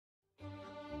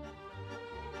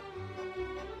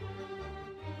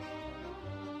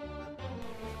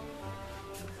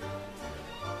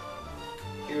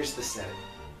here's the setting.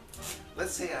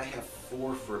 Let's say I have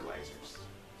 4 fertilizers.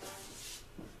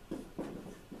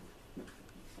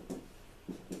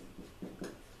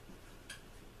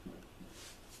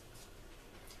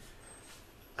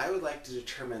 I would like to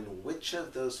determine which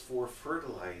of those 4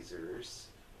 fertilizers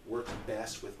work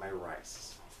best with my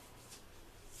rice.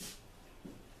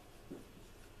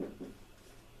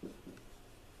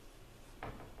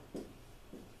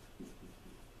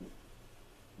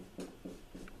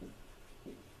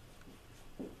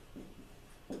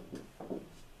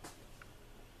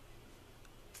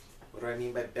 What do I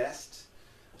mean by best?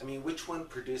 I mean which one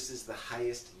produces the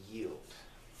highest yield.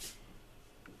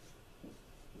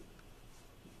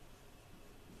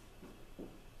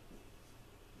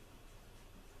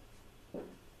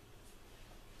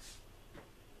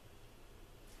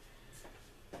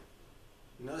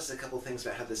 Notice a couple things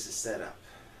about how this is set up.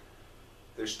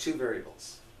 There's 2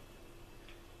 variables.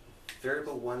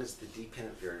 Variable 1 is the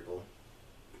dependent variable.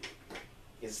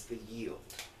 It's the yield.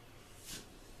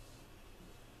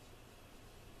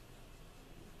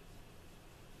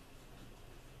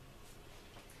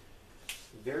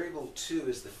 Variable 2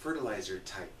 is the fertilizer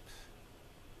type.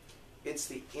 It's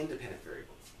the independent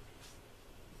variable.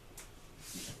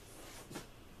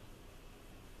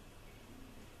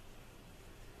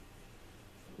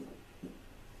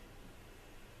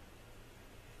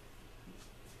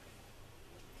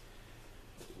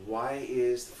 Why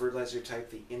is the fertilizer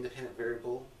type the independent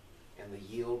variable and the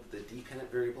yield the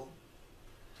dependent variable?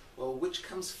 Well, which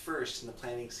comes first in the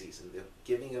planting season? The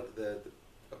giving of the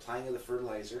applying of the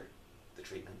fertilizer, the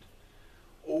treatment,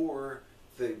 or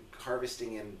the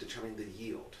harvesting and determining the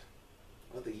yield?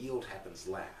 Well, the yield happens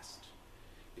last.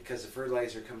 Because the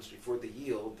fertilizer comes before the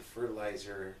yield, the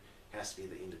fertilizer has to be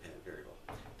the independent variable.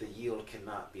 The yield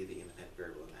cannot be the independent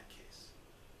variable in that case.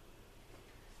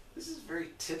 This is a very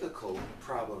typical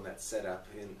problem that's set up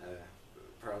in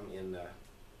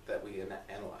that we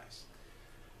analyze.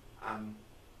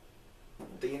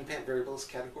 The independent variable is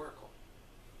categorical.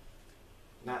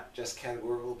 Not just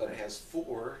categorical, but it has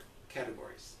 4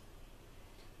 categories.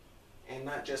 And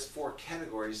not just 4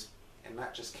 categories, and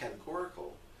not just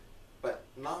categorical, but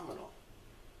nominal.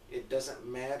 It doesn't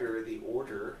matter the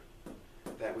order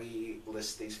that we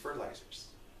list these fertilizers.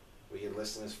 We can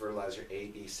list them as fertilizer A,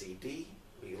 B, C, D.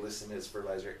 We can list them as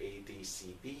fertilizer A, D,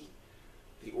 C, B.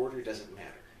 The order doesn't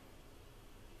matter.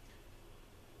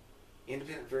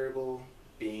 Independent variable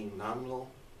being nominal,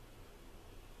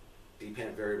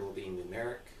 dependent variable being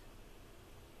numeric.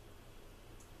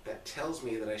 That tells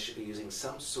me that I should be using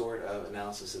some sort of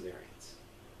analysis of variance.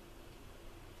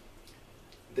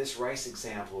 This rice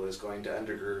example is going to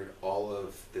undergird all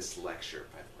of this lecture,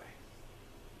 by the way.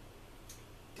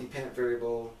 Dependent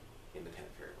variable,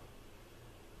 independent variable.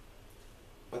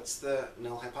 What's the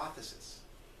null hypothesis?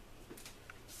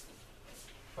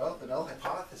 Well, the null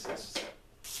hypothesis,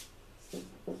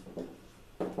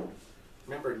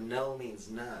 remember, null means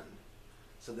none.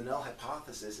 So the null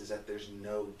hypothesis is that there's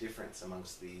no difference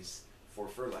amongst these 4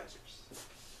 fertilizers.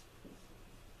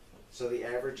 So the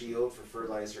average yield for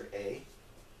fertilizer A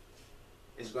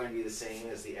is going to be the same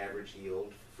as the average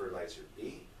yield for fertilizer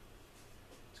B.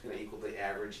 It's going to equal the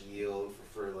average yield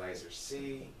for fertilizer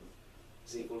C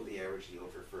is equal to the average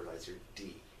yield for fertilizer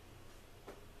D.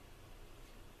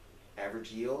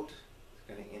 Average yield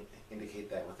is going to indicate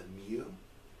that with a mu.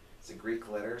 It's a Greek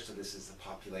letter, so this is the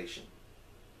population.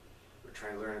 We're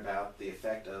trying to learn about the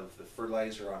effect of the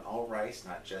fertilizer on all rice,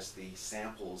 not just the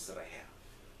samples that I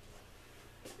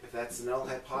have. If that's the null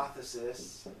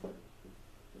hypothesis,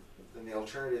 then the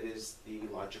alternative is the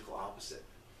logical opposite,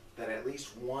 that at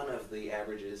least one of the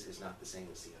averages is not the same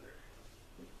as the other.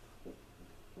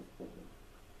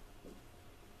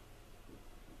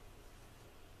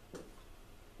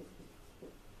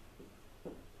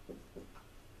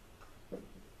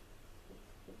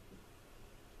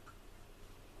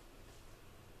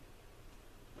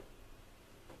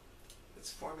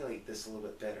 Let's formulate this a little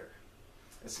bit better.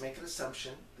 Let's make an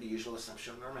assumption, the usual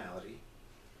assumption of normality,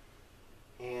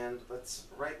 and let's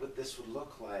write what this would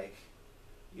look like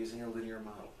using a linear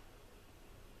model.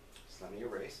 So let me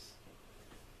erase.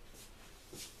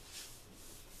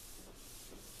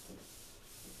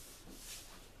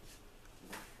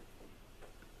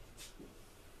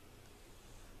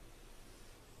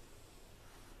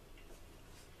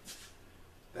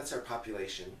 That's our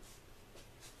population.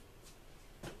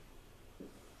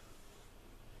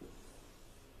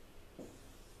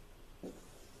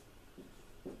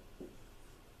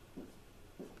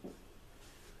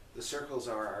 The circles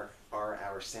are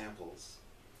our samples.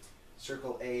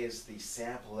 Circle A is the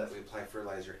sample that we apply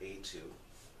fertilizer A to.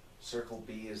 Circle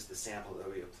B is the sample that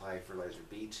we apply fertilizer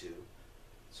B to.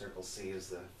 Circle C is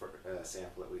the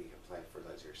sample that we applied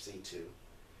fertilizer C to.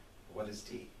 What is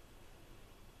D?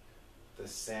 The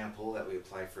sample that we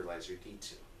apply fertilizer D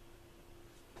to.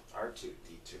 R2,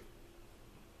 D2.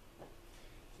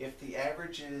 If the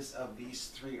averages of these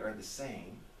three are the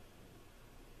same,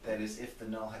 that is, if the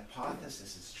null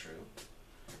hypothesis is true,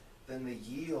 then the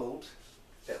yield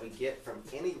that we get from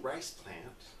any rice plant,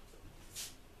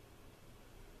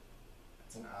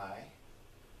 that's an I,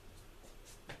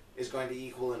 is going to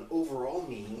equal an overall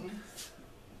mean.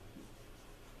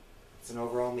 It's an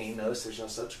overall mean. Notice there's no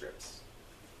subscripts.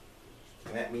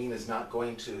 And that mean is not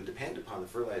going to depend upon the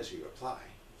fertilizer you apply,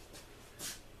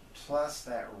 plus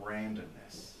that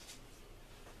randomness.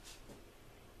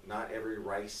 Not every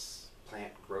rice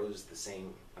plant grows the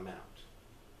same amount.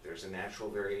 There's a natural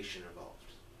variation involved.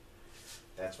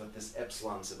 That's what this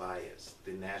epsilon sub I is,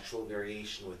 the natural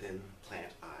variation within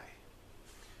plant I.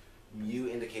 Mu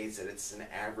indicates that it's an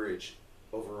average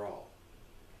overall.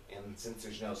 And since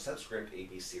there's no subscript A,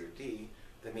 B, C, or D,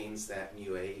 that means that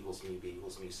mu A equals mu B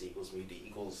equals mu C equals mu D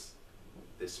equals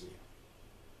this mu.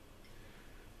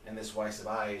 And this Y sub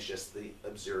I is just the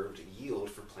observed yield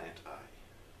for plant I.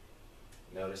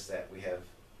 Notice that we have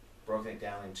broken it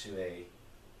down into a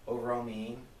overall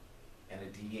mean and a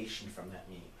deviation from that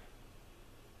mean.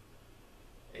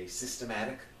 A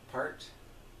systematic part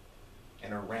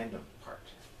and a random part.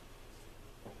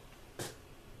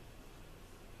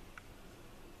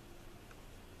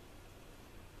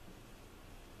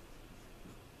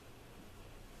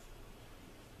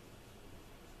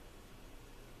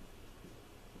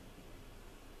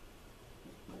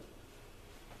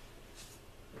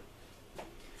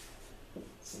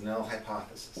 It's the null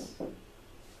hypothesis.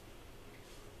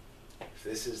 If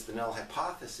this is the null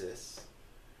hypothesis,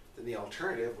 then the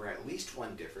alternative, where at least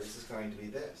one difference, is going to be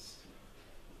this.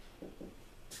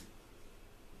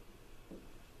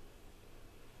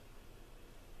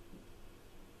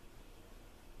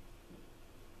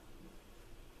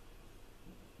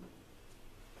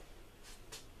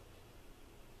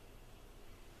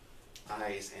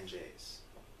 I's and J's.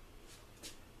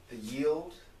 The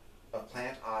yield of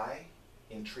plant I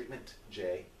in treatment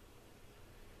J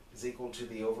is equal to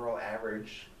the overall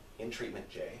average in treatment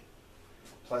J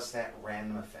plus that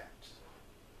random effect,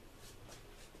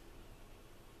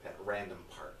 that random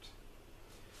part.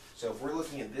 So if we're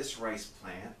looking at this rice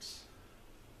plant,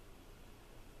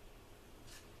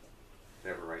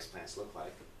 whatever rice plants look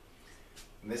like,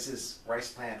 and this is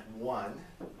rice plant 1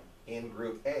 in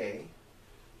group A,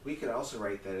 we could also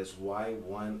write that as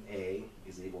Y1A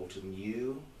is equal to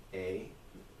mu A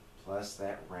plus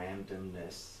that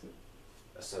randomness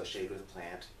associated with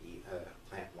plant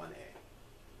 1A.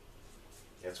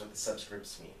 That's what the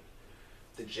subscripts mean.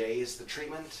 The J is the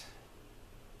treatment.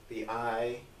 The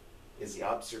I is the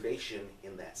observation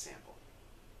in that sample,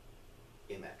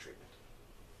 in that treatment.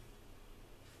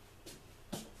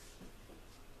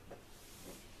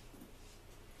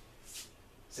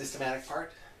 Systematic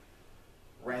part,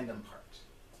 random part.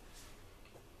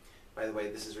 By the way,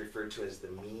 this is referred to as the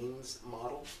means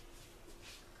model.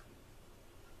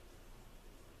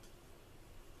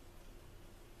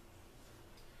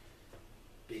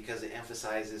 Because it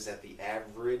emphasizes that the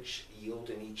average yield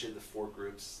in each of the 4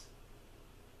 groups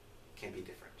can be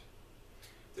different.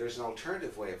 There's an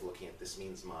alternative way of looking at this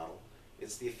means model.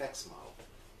 It's the effects model.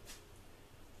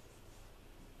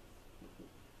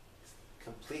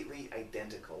 Completely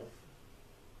identical,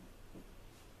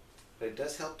 but it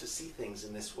does help to see things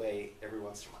in this way every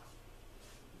once in a while.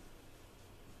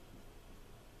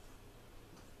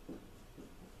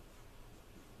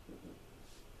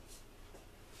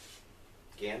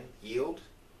 Again, yield,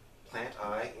 plant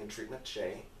I in treatment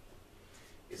J,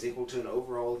 is equal to an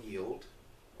overall yield,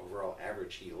 overall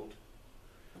average yield,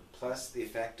 plus the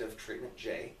effect of treatment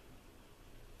J,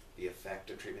 the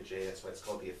effect of treatment J, that's why it's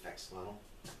called the effects model,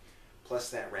 plus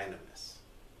that randomness.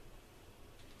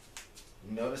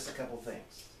 Notice a couple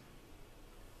things.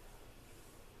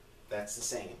 That's the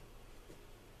same.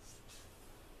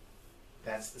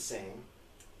 That's the same.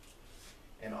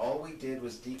 And all we did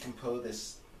was decompose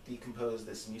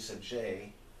this mu sub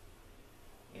J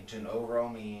into an overall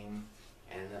mean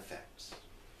and an effect.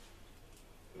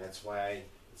 And that's why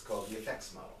it's called the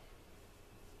effects model.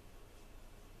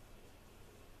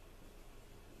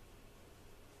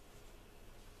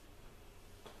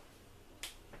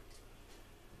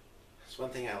 There's one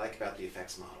thing I like about the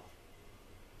effects model,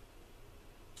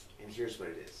 and here's what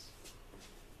it is.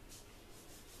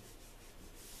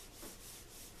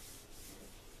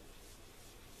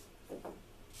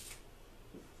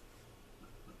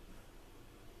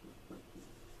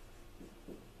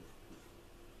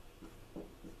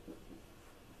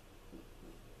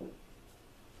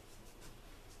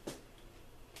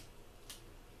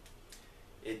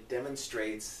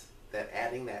 demonstrates that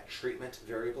adding that treatment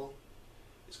variable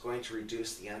is going to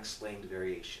reduce the unexplained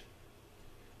variation.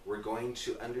 We're going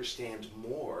to understand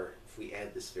more if we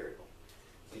add this variable,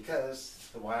 because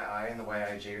the yi and the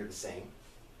yij are the same,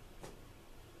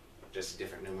 just a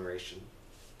different numeration.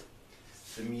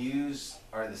 The mu's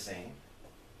are the same.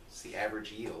 It's the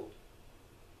average yield.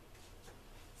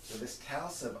 So this tau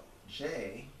sub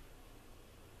j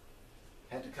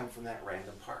had to come from that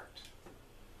random part.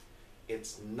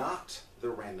 It's not the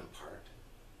random part,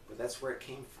 but that's where it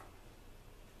came from.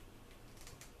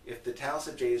 If the tau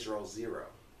sub j's are all 0,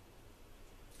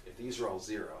 if these are all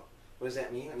 0, what does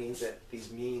that mean? It means that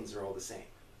these means are all the same.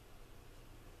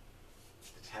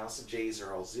 If the tau sub j's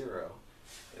are all 0,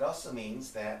 it also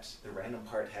means that the random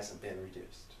part hasn't been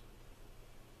reduced.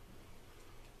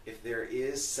 If there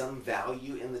is some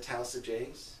value in the tau sub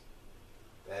j's,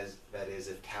 that is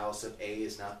if tau sub a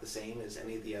is not the same as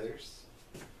any of the others,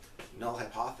 null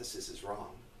hypothesis is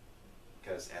wrong,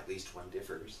 because at least one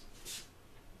differs.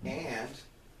 And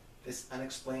this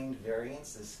unexplained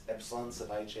variance, this epsilon sub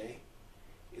ij,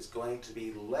 is going to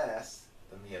be less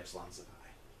than the epsilon sub I.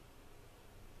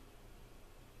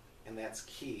 And that's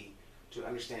key to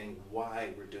understanding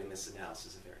why we're doing this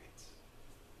analysis of variance.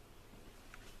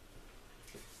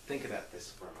 Think about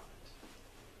this for a moment.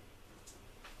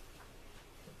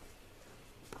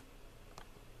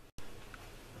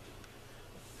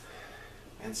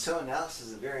 And so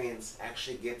analysis of variance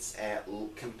actually gets at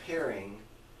comparing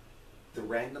the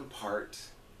random part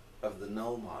of the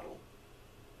null model.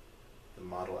 The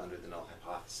model under the null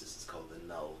hypothesis is called the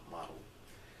null model.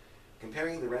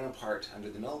 Comparing the random part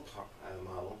under the null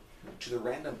model to the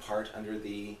random part under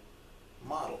the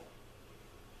model.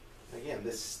 Again,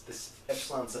 this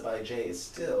epsilon sub ij is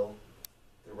still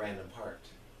the random part.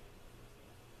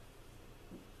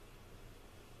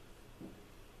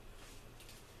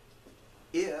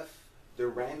 If the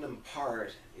random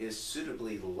part is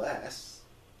suitably less,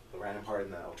 the random part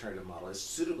in the alternative model is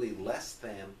suitably less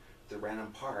than the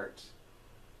random part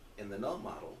in the null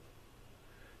model,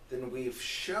 then we've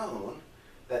shown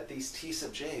that these t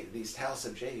sub j, these tau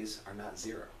sub j's, are not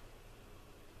 0.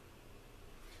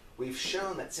 We've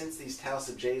shown that since these tau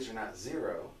sub j's are not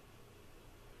 0,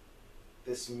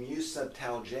 this mu sub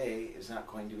tau j is not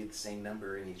going to be the same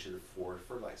number in each of the 4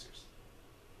 fertilizers.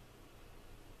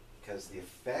 Because the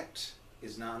effect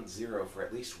is non-zero for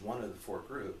at least one of the 4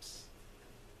 groups,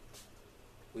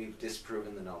 we've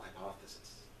disproven the null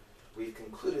hypothesis. We've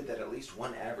concluded that at least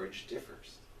one average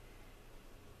differs.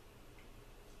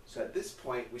 So at this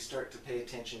point, we start to pay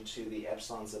attention to the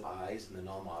epsilon sub i's in the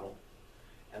null model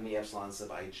and the epsilon sub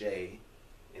ij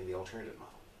in the alternative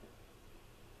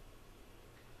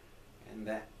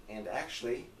model. And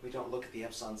actually, we don't look at the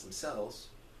epsilons themselves,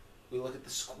 we look at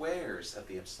the squares of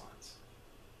the epsilons.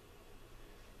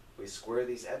 If we square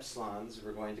these epsilons,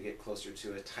 we're going to get closer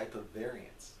to a type of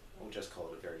variance. We'll just call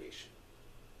it a variation.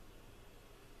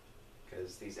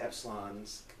 Because these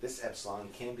epsilons, this epsilon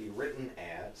can be written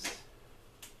as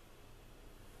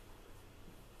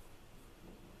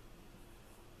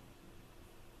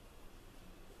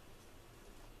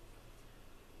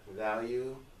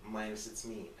value minus its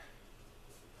mean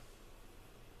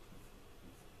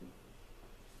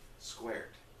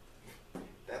squared.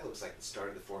 That looks like the start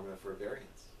of the formula for a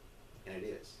variance, and it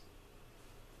is.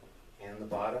 And the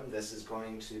bottom, this is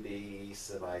going to be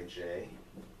sub ij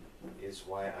is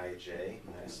yij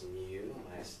minus mu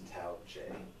minus tau j.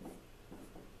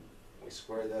 We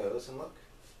square those and look.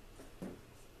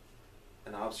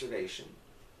 An observation,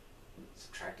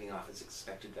 subtracting off its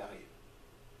expected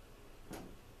value,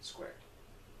 squared.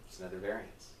 It's another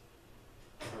variance.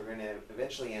 We're going to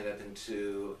eventually end up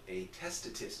into a test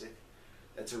statistic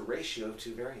that's a ratio of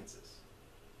 2 variances.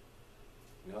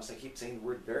 You notice I keep saying the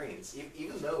word variance.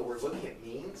 Even though we're looking at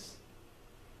means,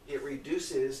 it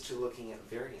reduces to looking at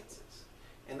variances.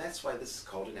 And that's why this is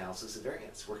called analysis of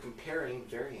variance. We're comparing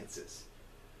variances.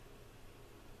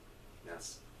 Now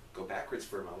let's go backwards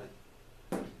for a moment.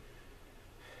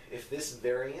 If this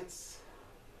variance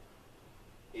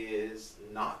is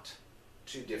not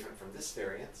too different from this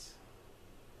variance,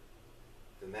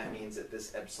 then that means that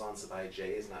this epsilon sub ij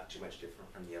is not too much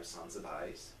different from the epsilon sub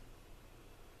i's.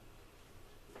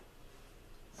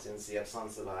 Since the epsilon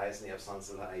sub i's and the epsilon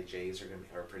sub ij's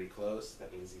are pretty close,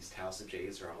 that means these tau sub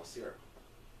j's are almost 0.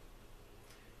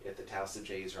 If the tau sub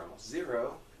j's are almost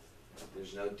 0,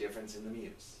 there's no difference in the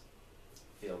mu's.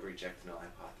 Failed to reject the null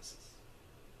hypothesis.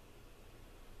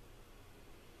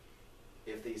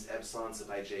 If these epsilon sub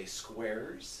ij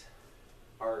squares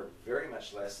are very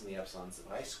much less than the epsilon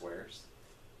sub I squares,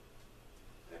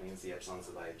 that means the epsilon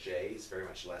sub ij is very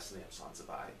much less than the epsilon sub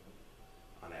I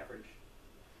on average.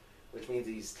 which means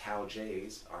these tau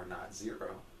j's are not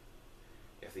 0.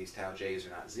 If these tau j's are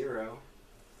not 0,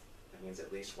 that means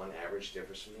at least one average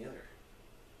differs from the other.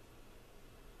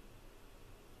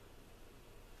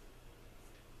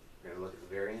 We're going to look at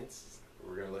the variance.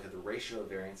 We're going to look at the ratio of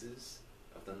variances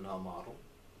of the null model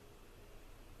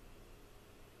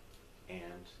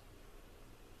and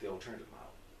the alternative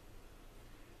model.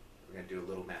 We're going to do a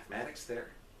little mathematics there,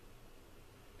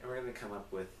 and we're going to come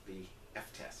up with the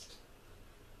F-test,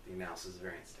 the analysis of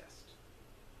variance test.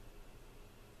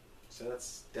 So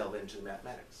let's delve into the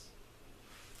mathematics.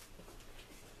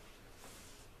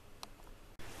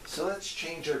 So let's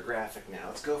change our graphic now.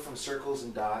 Let's go from circles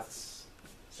and dots,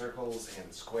 circles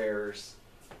and squares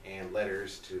and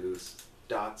letters to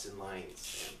dots and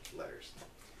lines and letters.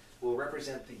 We'll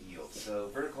represent the yield. So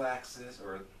vertical axis,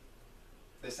 or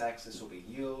this axis, will be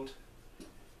yield.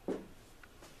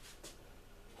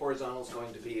 Horizontal is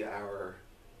going to be our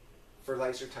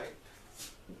fertilizer type.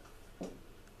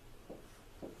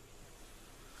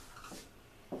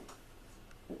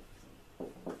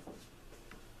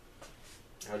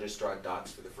 I'll just draw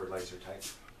dots for the fertilizer type.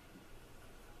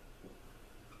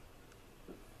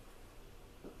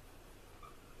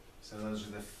 So those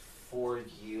are the 4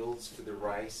 yields for the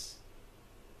rice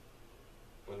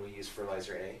when we use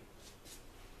fertilizer A.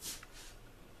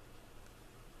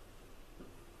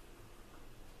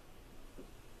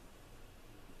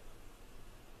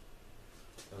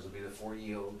 Those will be the 4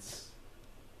 yields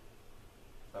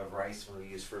of rice when we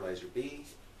use fertilizer B.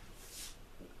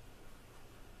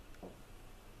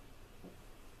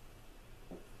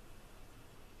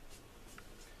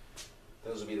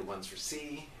 Those will be the ones for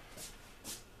C.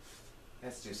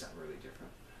 Let's do something really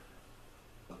different.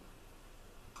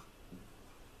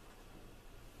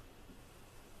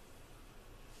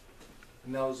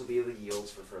 And those will be the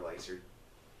yields for fertilizer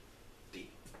D.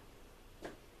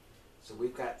 So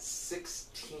we've got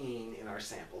 16 in our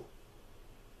sample.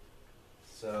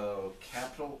 So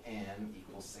capital N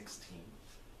equals 16.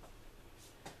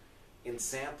 In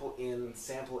sample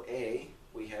A,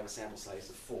 we have a sample size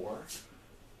of 4.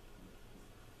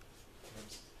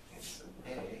 Oops. And so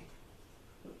A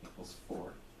equals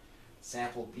 4.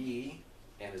 Sample B,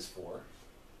 N is 4.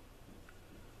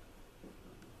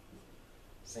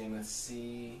 Same with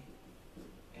C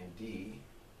and D.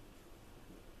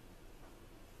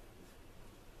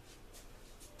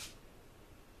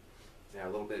 Now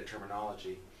a little bit of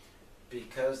terminology.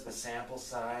 Because the sample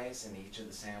size in each of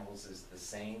the samples is the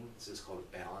same, this is called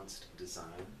a balanced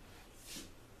design.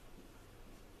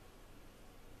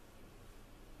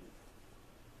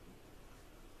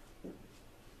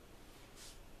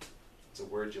 It's a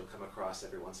word you'll come across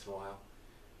every once in a while.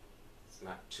 It's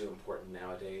not too important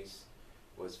nowadays.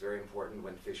 It was very important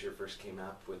when Fisher first came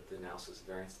up with the analysis of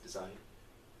variance design,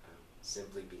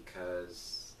 simply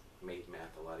because it made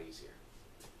math a lot easier.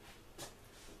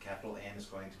 Capital N is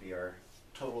going to be our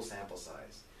total sample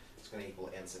size. It's going to equal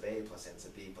N sub A plus N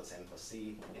sub B plus N plus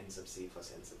C, N sub C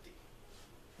plus N sub D.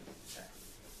 Okay.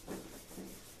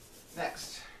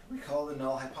 Next, recall the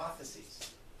null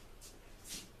hypotheses.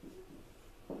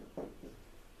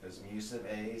 Because mu sub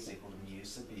A is equal to mu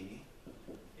sub B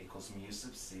equals mu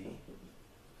sub C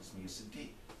equals mu sub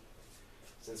D.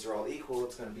 Since they're all equal,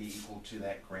 it's going to be equal to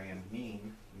that grand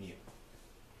mean, mu.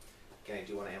 Again, I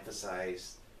do want to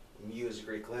emphasize mu is a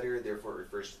Greek letter, therefore it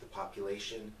refers to the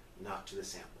population, not to the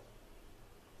sample.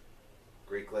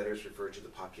 Greek letters refer to the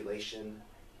population,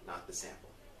 not the sample.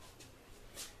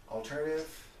 Alternative.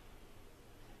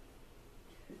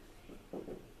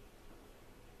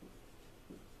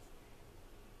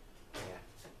 Yeah.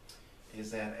 Is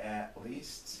that at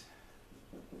least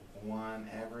one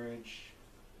average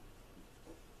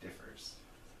differs.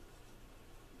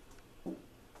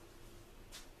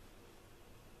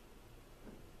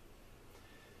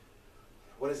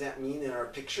 What does that mean in our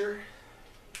picture?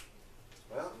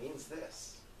 Well, it means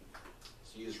this.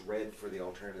 So use red for the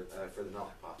alternative, for the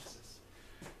null hypothesis.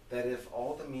 That if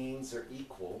all the means are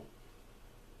equal,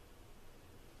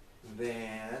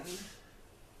 then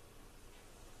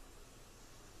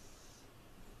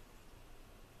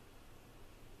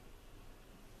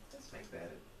let's make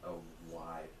that a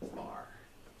Y bar.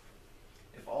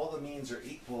 If all the means are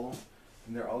equal,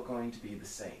 then they're all going to be the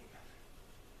same.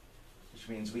 Which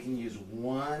means we can use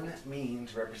one mean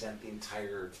to represent the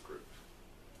entire group.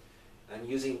 I'm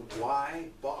using Y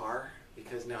bar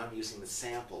because now I'm using the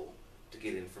sample to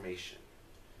get information.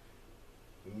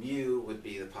 Mu would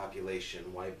be the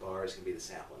population, Y bar is going to be the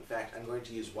sample. In fact, I'm going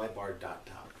to use Y bar dot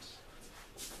dot.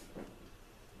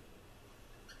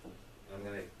 I'm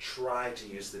going to try to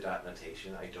use the dot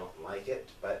notation. I don't like it,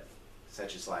 but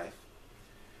such is life.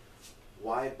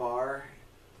 Y bar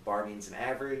Bar means an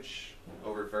average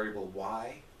over variable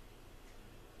y.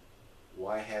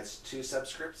 Y has two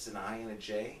subscripts, an I and a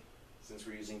j. Since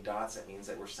we're using dots, that means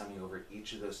that we're summing over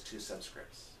each of those two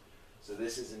subscripts. So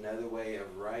this is another way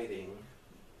of writing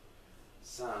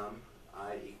sum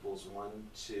I equals 1,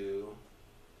 2,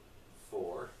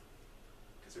 4,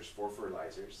 because there's 4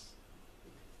 fertilizers.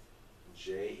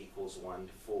 J equals 1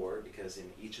 to 4, because in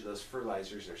each of those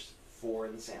fertilizers there's 4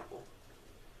 in the sample,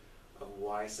 of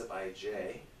y sub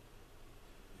ij,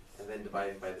 and then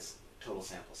divided by this total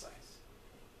sample size.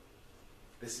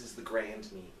 This is the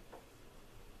grand mean.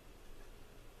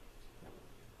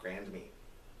 Grand mean,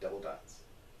 double dots.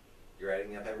 You're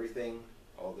adding up everything,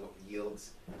 all the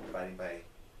yields, dividing by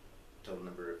total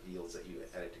number of yields that you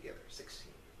added together, 16.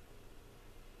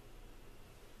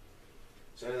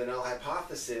 So in the null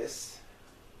hypothesis,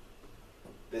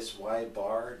 this y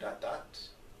bar dot dot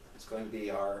is going to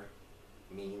be our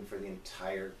mean for the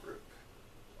entire group,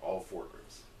 all 4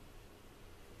 groups.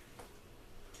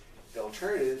 The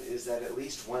alternative is that at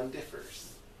least one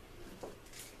differs.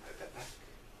 Put that back.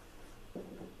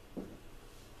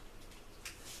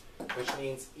 Which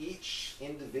means each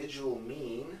individual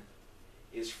mean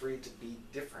is free to be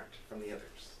different from the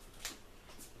others.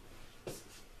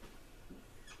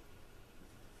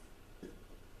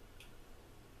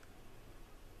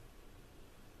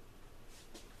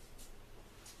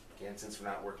 Again, since we're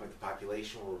not working with the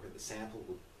population, we're working with the sample,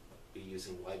 we'll be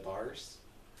using y bars.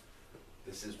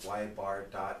 This is y bar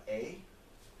dot A.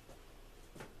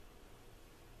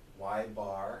 Y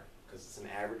bar, because it's an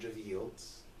average of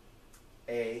yields.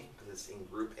 A, because it's in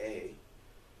group A.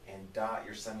 And dot,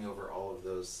 you're summing over all of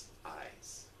those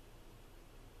i's.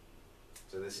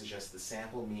 So this is just the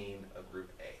sample mean of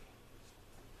group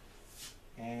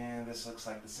A. And this looks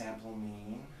like the sample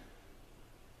mean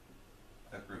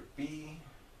of group B.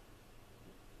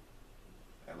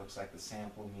 That looks like the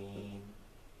sample mean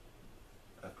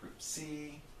of group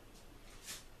C.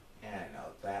 And I know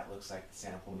that looks like the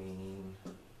sample mean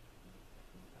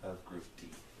of group D.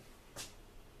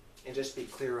 And just be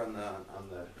clear on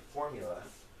the formula,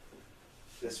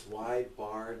 this y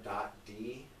bar dot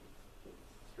D,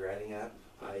 you're adding up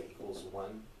I equals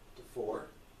 1 to 4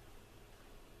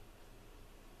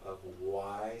 of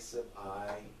y sub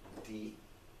I D,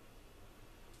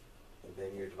 and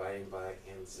then you're dividing by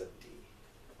n sub D.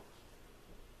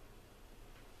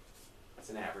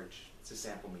 It's an average, it's a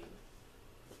sample mean.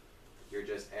 You're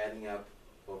just adding up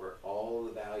over all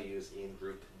the values in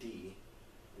group D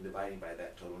and dividing by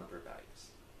that total number of values.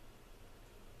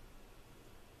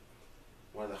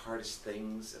 One of the hardest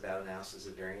things about analysis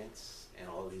of variance and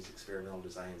all of these experimental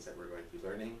designs that we're going to be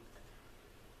learning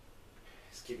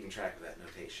is keeping track of that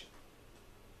notation.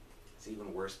 It's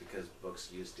even worse because books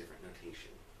use different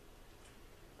notation.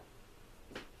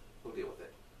 We'll deal with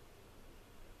it.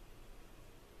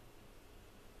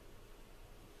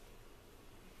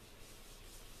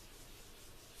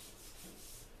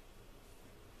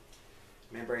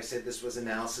 Remember I said this was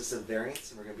analysis of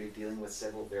variance, and we're going to be dealing with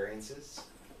several variances.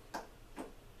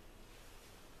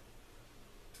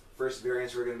 First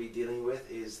variance we're going to be dealing with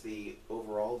is the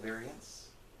overall variance,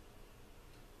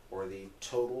 or the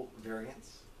total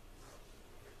variance.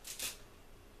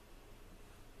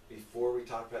 Before we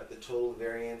talk about the total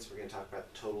variance, we're going to talk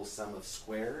about the total sum of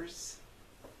squares.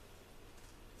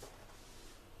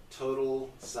 Total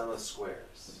sum of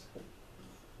squares.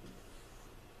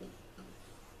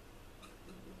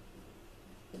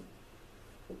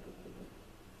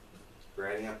 We're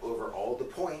adding up over all the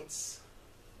points.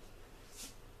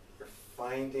 We're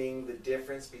finding the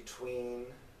difference between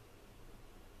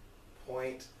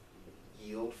point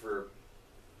yield for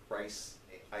price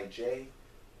ij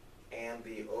and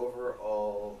the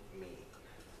overall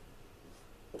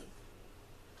mean.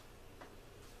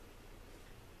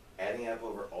 Adding up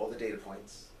over all the data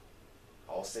points,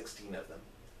 all 16 of them,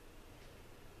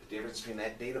 the difference between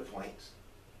that data point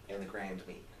and the grand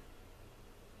mean.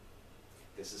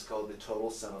 This is called the total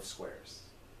sum of squares.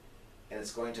 And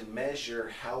it's going to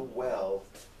measure how well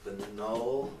the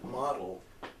null model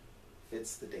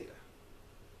fits the data.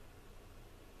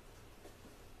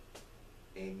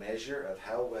 A measure of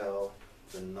how well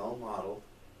the null model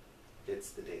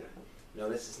fits the data.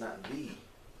 Notice it's not the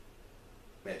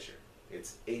measure,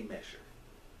 it's a measure.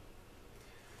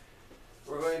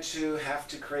 We're going to have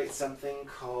to create something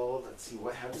called, let's see,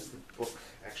 how does the book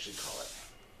actually call it?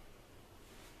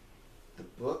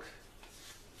 The book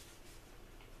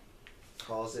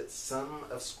calls it sum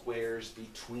of squares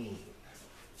between.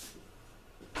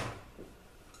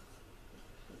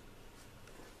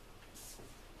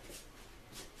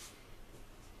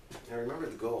 Now remember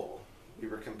the goal. we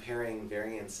were comparing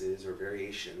variances or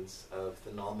variations of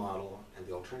the null model and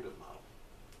the alternative model.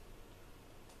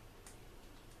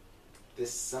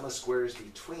 This sum of squares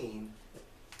between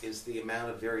is the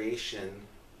amount of variation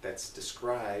that's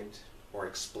described or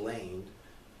explained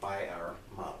by our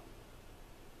model.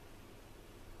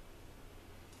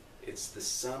 It's the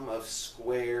sum of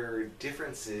square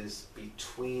differences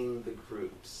between the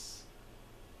groups.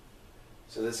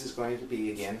 So this is going to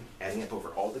be, again, adding up over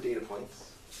all the data points.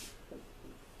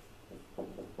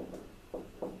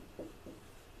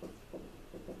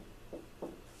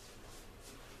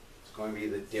 It's going to be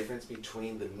the difference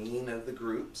between the mean of the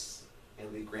groups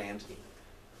and the grand mean.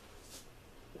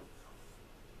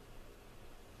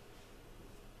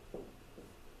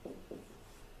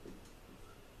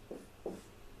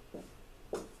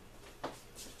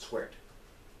 Squared.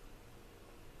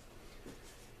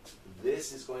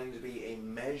 This is going to be a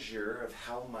measure of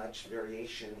how much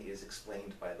variation is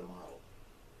explained by the model.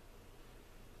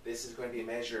 This is going to be a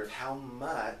measure of how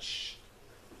much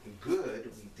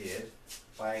good we did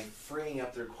by freeing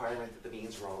up the requirement that the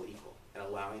means were all equal and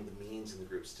allowing the means in the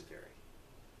groups to vary.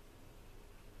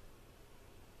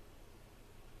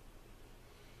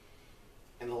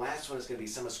 And the last one is going to be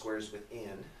sum of squares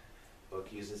within.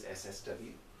 Book uses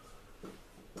SSW.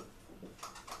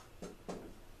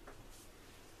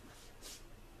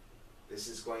 This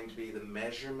is going to be the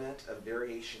measurement of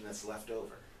variation that's left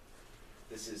over.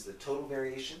 This is the total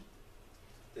variation.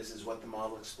 This is what the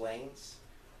model explains.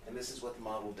 And this is what the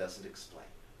model doesn't explain.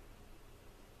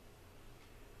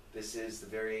 This is the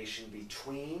variation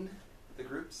between the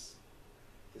groups.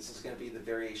 This is going to be the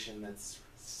variation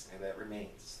that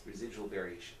remains, residual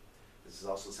variation. This is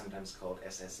also sometimes called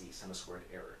SSE, sum of squared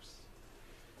errors.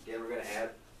 Again, we're going to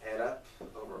add up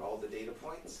over all the data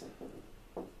points.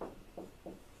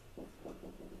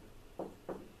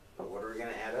 But what are we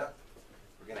going to add up?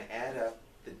 We're going to add up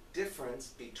the difference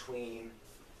between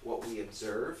what we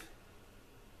observe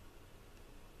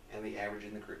and the average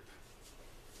in the group.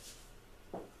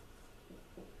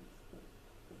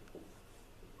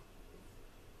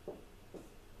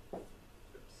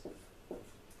 Oops.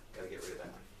 Got to get rid of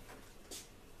that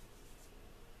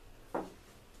one.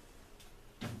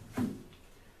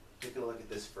 Take a look at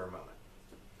this for a moment.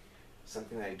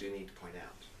 Something that I do need to point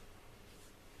out.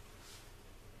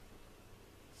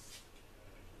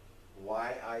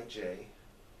 Yij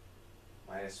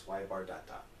minus y bar dot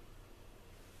dot.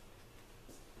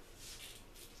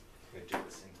 I'm going to do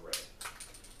this in gray.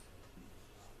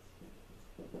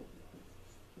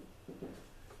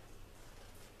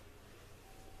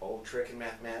 Old trick in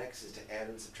mathematics is to add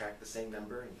and subtract the same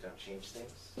number and you don't change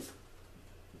things.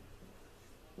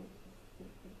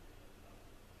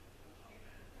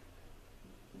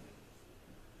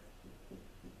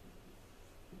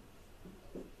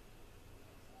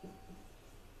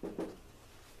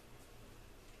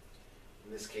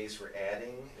 In this case, we're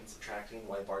adding and subtracting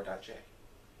y bar dot j.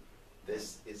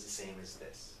 This is the same as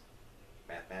this,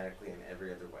 mathematically and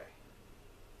every other way.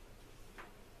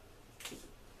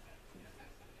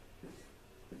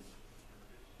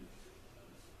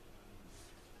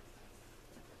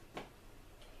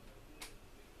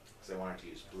 Because I wanted to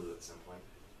use blue at some point.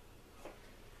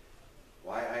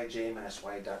 Yij minus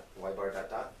y bar dot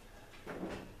dot.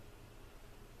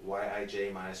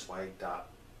 Yij minus y dot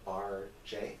bar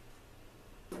j.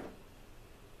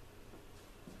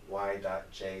 Y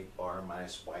dot j bar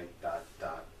minus y dot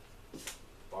dot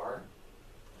bar.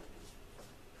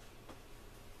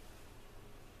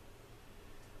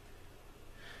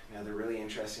 Now the really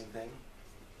interesting thing,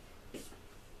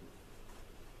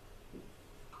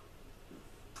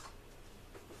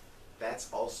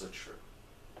 that's also true.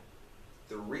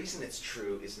 The reason it's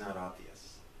true is not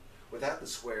obvious. Without the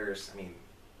squares, I mean,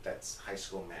 that's high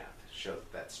school math, show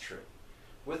that that's true.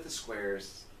 With the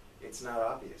squares, it's not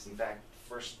obvious. In fact,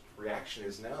 first reaction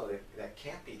is no, that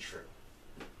can't be true.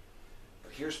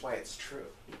 But here's why it's true.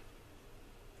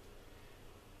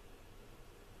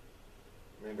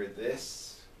 Remember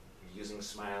this, using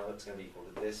SMILE, it's going to be equal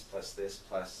to this plus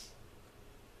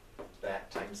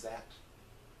that times that.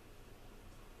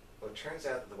 Well, it turns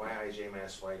out that the Yij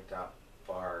minus y dot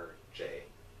bar j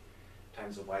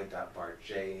times the y dot bar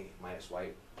j minus y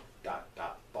dot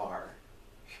bar,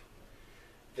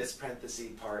 this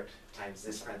parenthesis part times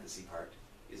this parenthesis part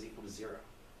is equal to 0.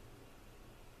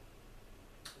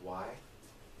 Why?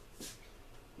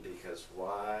 Because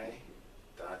y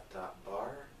dot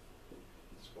bar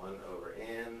is 1 over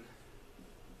n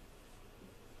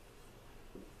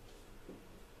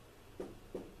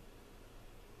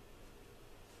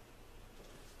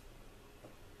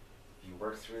if you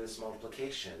work through this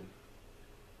multiplication,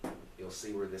 you'll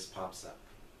see where this pops up.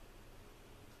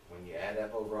 When you add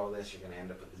up over all this, you're going to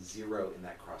end up with a 0 in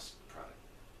that cross product.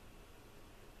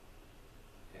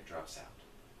 And it drops out.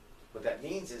 What that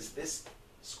means is this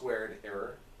squared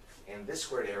error and this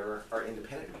squared error are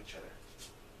independent of each other.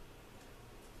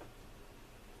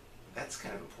 That's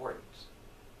kind of important.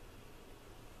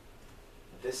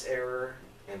 This error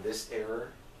and this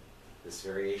error, this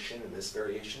variation and this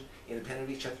variation, independent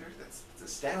of each other, that's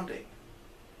astounding.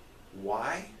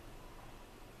 Why?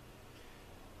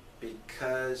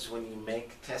 Because when you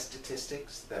make test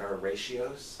statistics that are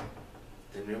ratios,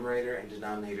 the numerator and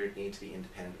denominator need to be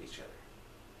independent of each other.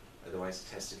 Otherwise,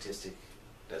 the test statistic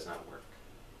does not work.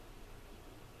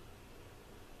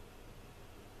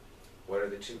 What are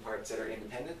the two parts that are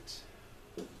independent?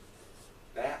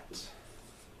 That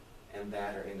and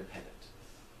that are independent.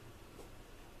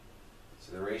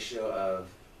 So the ratio of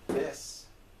this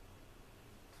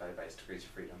divided by its degrees of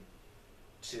freedom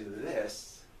to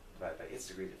this divided by its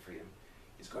degrees of freedom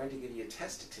is going to give you a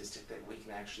test statistic that we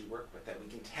can actually work with, that we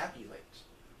can tabulate,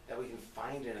 that we can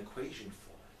find an equation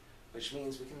for, which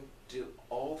means we can do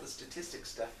all the statistic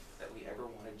stuff that we ever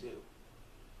want to do,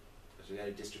 because we got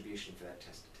a distribution for that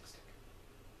test statistic.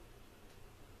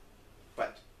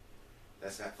 But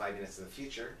that's not 5 minutes in the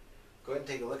future. Go ahead and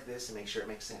take a look at this and make sure it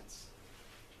makes sense.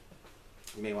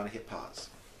 You may want to hit pause.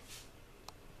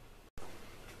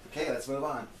 Okay, let's move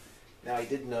on. Now, I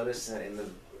did notice that in the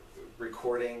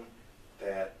recording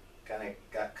that kind of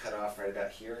got cut off right about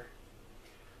here.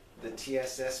 The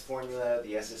TSS formula,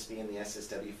 the SSB, and the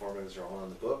SSW formulas are all in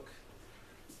the book.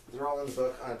 They're all in the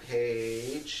book on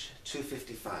page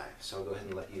 255. So I'll go ahead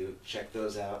and let you check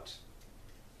those out.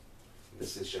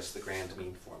 This is just the grand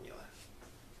mean formula.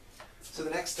 So the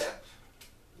next step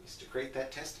is to create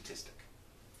that test statistic.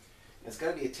 And it's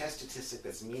got to be a test statistic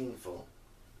that's meaningful.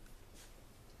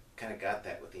 Kind of got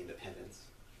that with the independence.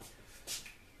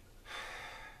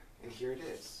 And here it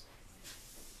is.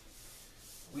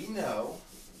 We know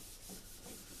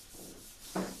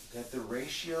that the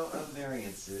ratio of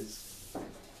variances,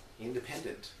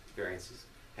 independent variances,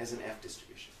 has an F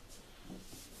distribution.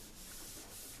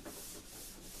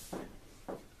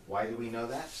 Why do we know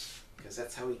that? Because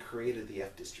that's how we created the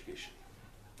F distribution.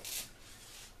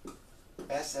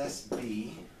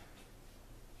 SSB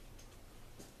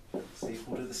is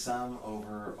equal to the sum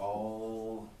over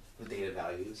all the data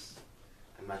values.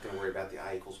 I'm not going to worry about the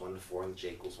I equals 1 to 4 and the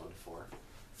J equals 1 to 4.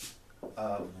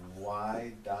 Of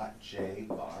y dot j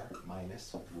bar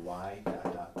minus y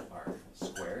dot bar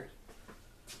squared.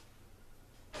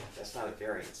 That's not a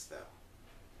variance, though.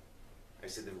 I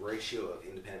said the ratio of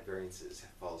independent variances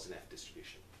follows an F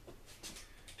distribution.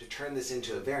 To turn this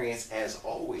into a variance, as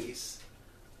always,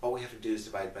 all we have to do is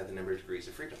divide by the number of degrees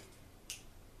of freedom.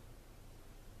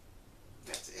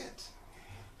 That's it.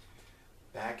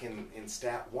 Back in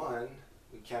stat 1,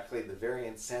 we calculated the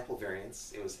variance, sample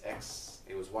variance. It was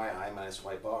yi minus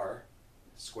y bar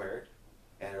squared,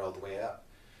 added all the way up,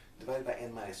 divided by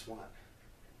n minus 1.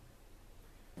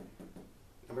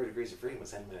 Number of degrees of freedom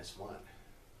was n minus 1.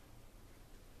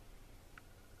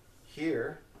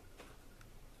 Here,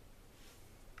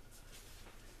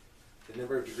 the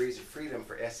number of degrees of freedom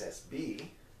for SSB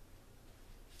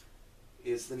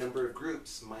is the number of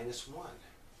groups minus 1.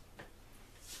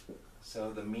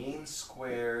 So the mean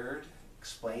squared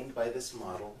explained by this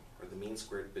model, or the mean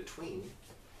squared between,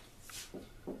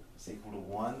 is equal to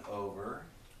 1 over,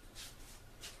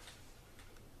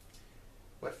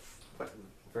 what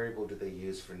variable do they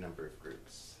use for number of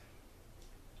groups?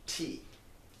 T,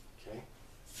 okay?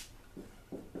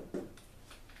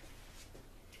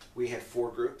 We had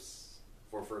 4 groups,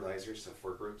 4 fertilizers, so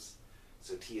 4 groups.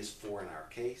 So T is 4 in our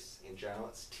case. In general,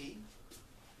 it's T.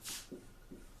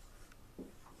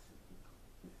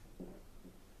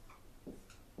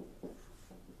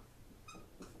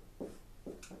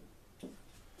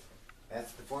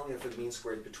 That's the formula for the mean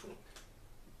squared between.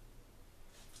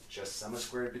 Just sum of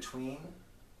squared between,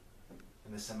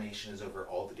 and the summation is over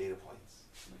all the data points.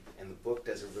 And the book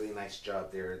does a really nice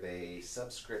job there. They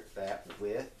subscript that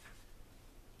with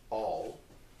all.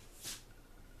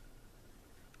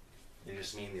 They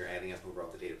just mean you're adding up over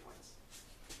all the data points.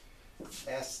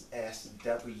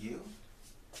 SSW,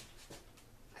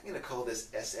 I'm going to call this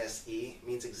SSE. It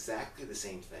means exactly the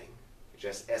same thing.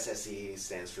 Just SSE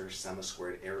stands for sum of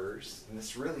squared errors. And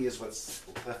this really is what's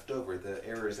left over, the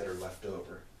errors that are left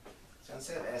over. So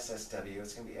instead of SSW,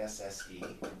 it's going to be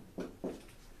SSE.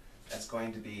 That's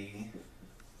going to be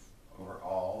over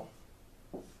all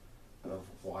of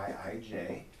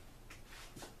Yij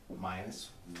minus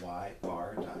y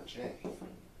bar dot j.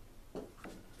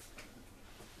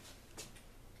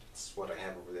 That's what I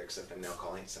have over there, except I'm now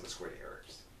calling it sum of squared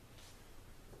errors.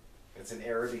 It's an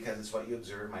error because it's what you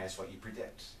observe minus what you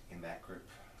predict in that group.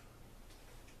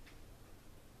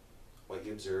 What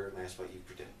you observe minus what you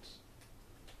predict.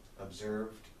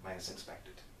 Observed minus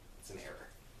expected. It's an error.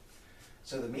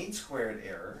 So the mean squared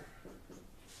error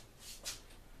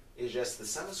is just the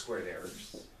sum of squared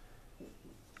errors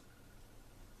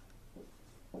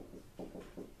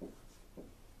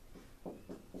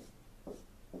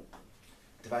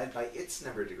divided by its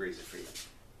number of degrees of freedom.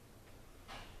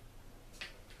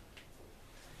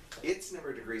 Its number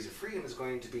of degrees of freedom is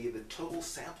going to be the total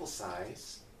sample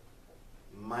size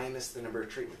minus the number of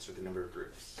treatments, or the number of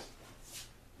groups.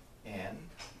 N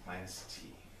minus T.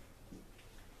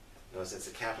 Notice that's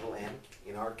a capital N.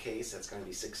 In our case, that's going to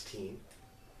be 16.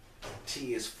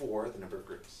 T is 4, the number of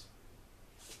groups.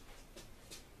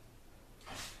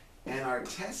 And our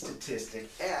test statistic,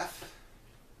 F,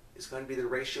 is going to be the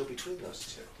ratio between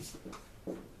those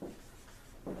two.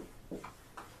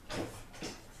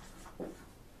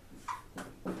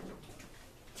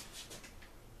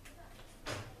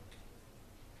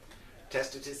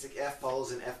 Test statistic F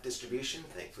follows an F distribution.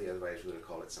 Thankfully, otherwise we would have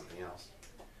called it something else.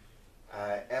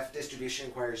 F distribution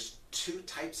requires two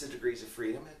types of degrees of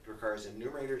freedom. It requires a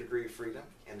numerator degree of freedom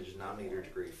and a denominator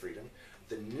degree of freedom.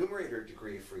 The numerator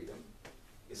degree of freedom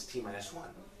is T minus 1.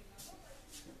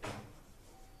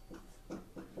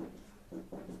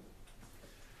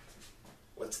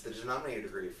 What's the denominator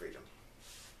degree of freedom?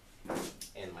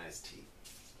 N minus T.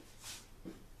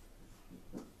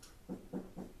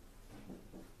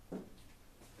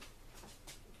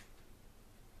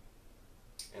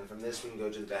 And from this, we can go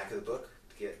to the back of the book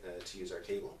to get to use our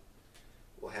table.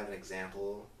 We'll have an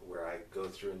example where I go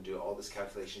through and do all this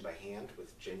calculation by hand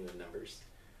with genuine numbers.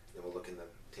 Then we'll look in the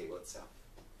table itself.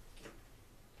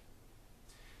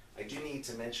 I do need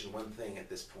to mention one thing at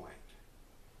this point.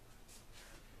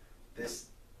 This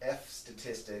F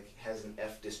statistic has an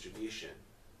F distribution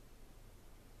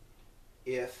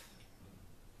if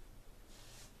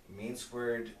mean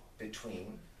squared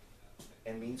between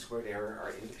and mean squared error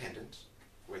are independent,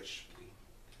 which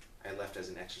I left as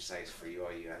an exercise for you.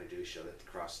 All you got to do is show that the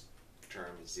cross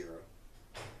term is 0.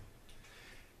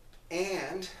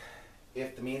 And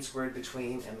if the mean squared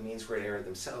between and the mean squared error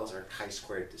themselves are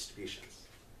chi-squared distributions.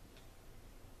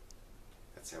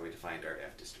 That's how we defined our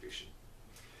F distribution.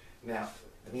 Now,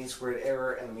 the mean squared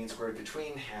error and the mean squared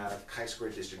between have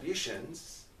chi-squared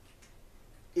distributions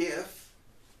if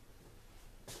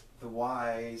the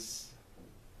y's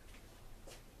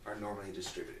are normally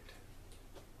distributed.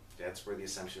 That's where the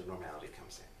assumption of normality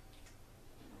comes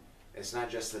in. It's not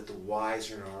just that the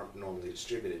y's are normally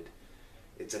distributed,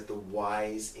 it's that the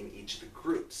y's in each of the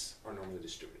groups are normally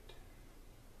distributed.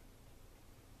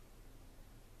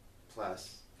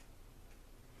 Plus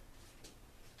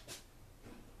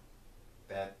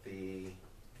that the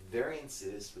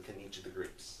variances within each of the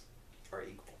groups are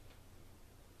equal.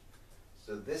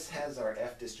 So this has our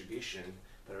F distribution,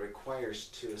 but it requires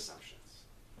two assumptions.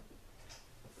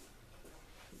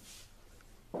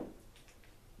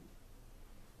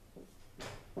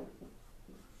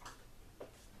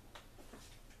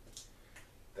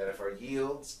 That if our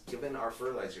yields, given our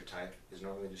fertilizer type, is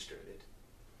normally distributed,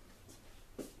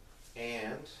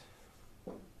 and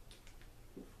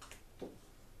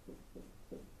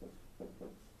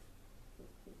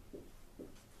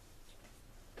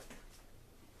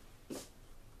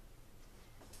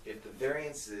if the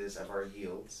variances of our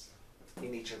yields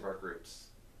in each of our groups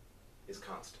is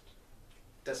constant.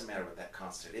 It doesn't matter what that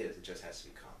constant is, it just has to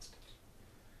be constant.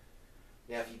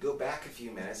 Now if you go back a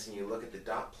few minutes and you look at the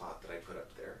dot plot that I put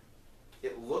up there,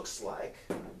 it looks like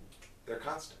they're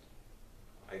constant.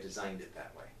 I designed it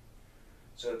that way.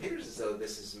 So it appears as though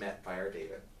this is met by our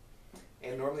data.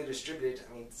 And normally distributed,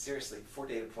 I mean seriously, 4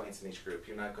 data points in each group,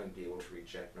 you're not going to be able to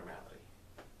reject normality.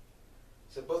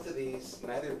 So both of these,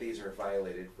 neither of these are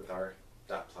violated with our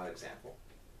dot plot example,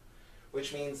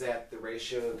 which means that the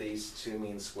ratio of these two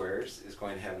mean squares is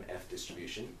going to have an F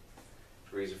distribution.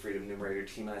 Degrees of freedom numerator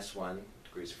T minus 1,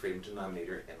 degrees of freedom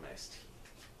denominator N minus T.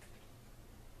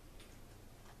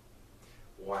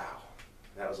 Wow,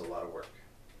 that was a lot of work.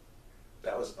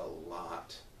 That was a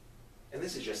lot. And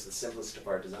this is just the simplest of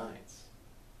our designs.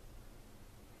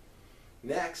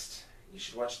 Next, you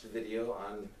should watch the video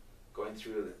on going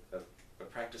through a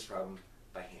practice problem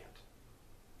by hand.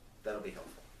 That'll be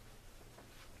helpful.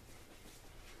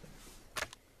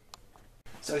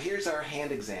 So here's our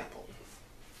hand example.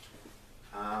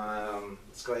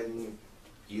 Let's go ahead and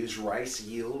use rice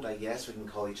yield, I guess. We can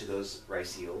call each of those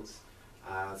rice yields.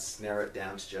 Let's narrow it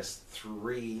down to just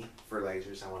 3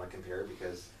 fertilizers I want to compare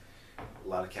because a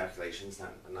lot of calculations,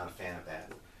 I'm not a fan of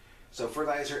that. So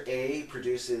fertilizer A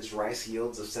produces rice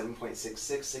yields of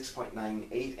 7.66,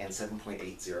 6.98, and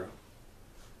 7.80.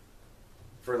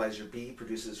 Fertilizer B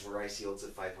produces rice yields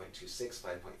of 5.26,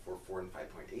 5.44, and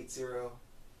 5.80.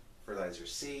 Fertilizer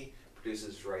C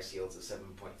produces rice yields of 7.41,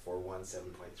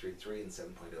 7.33, and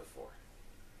 7.04.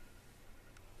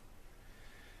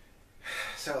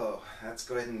 So let's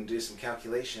go ahead and do some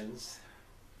calculations.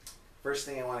 First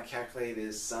thing I want to calculate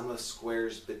is sum of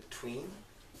squares between.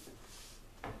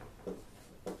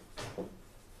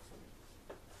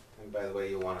 And by the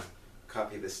way, you'll want to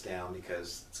copy this down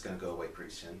because it's going to go away pretty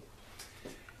soon.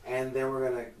 And then we're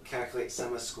going to calculate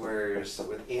sum of squares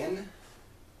within,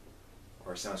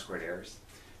 or sum of squared errors.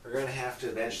 We're going to have to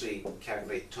eventually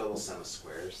calculate total sum of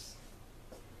squares.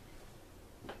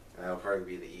 That'll probably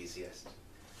be the easiest.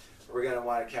 We're going to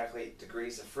want to calculate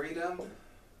degrees of freedom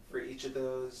for each of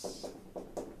those.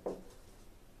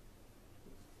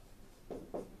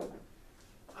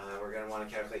 We're going to want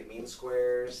to calculate mean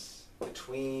squares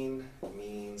between,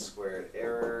 mean squared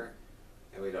error,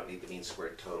 and we don't need the mean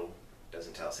squared total.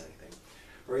 Doesn't tell us anything.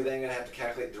 We're then going to have to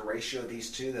calculate the ratio of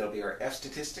these two. That'll be our F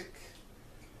statistic.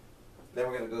 Then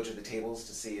we're going to go to the tables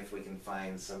to see if we can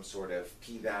find some sort of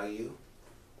p-value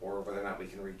or whether or not we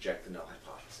can reject the null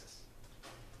hypothesis.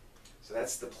 So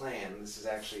that's the plan. This is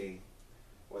actually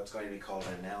what's going to be called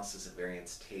an analysis of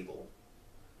variance table.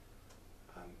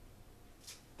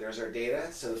 There's our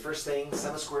data. So the first thing,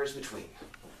 sum of squares between.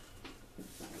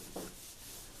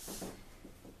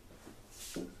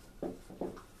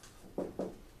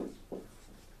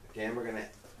 Again, we're going to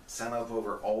sum up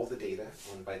over all the data,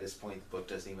 and by this point the book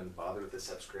doesn't even bother with the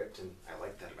subscript, and I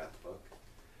like that about the book.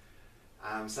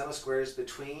 Sum of squares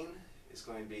between is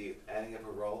going to be adding up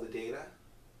over all the data,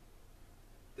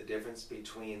 the difference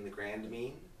between the grand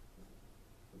mean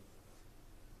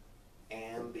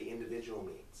and the individual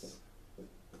means.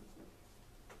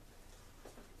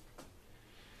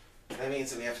 That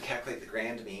means that we have to calculate the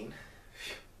grand mean,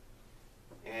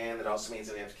 and it also means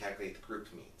that we have to calculate the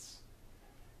group means.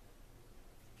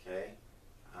 Okay,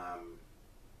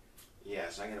 yeah,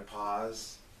 so I'm going to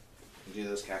pause and do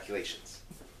those calculations.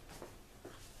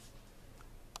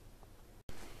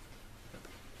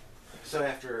 So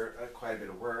after quite a bit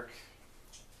of work,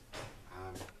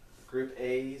 group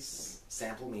A's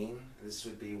sample mean, this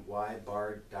would be y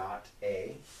bar dot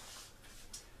A,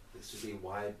 this would be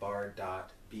y bar dot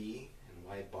B, and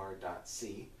y bar dot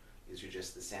C. These are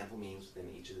just the sample means within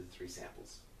each of the three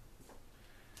samples.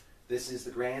 This is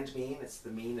the grand mean. It's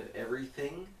the mean of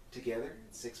everything together.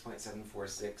 It's 6.746,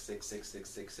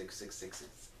 6.666666,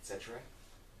 etc.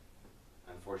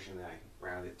 Unfortunately, I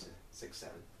rounded to 6.7.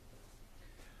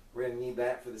 We're going to need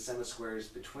that for the sum of squares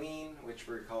between, which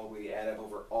we recall we add up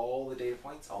over all the data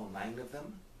points, all 9 of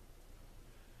them.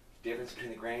 Difference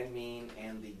between the grand mean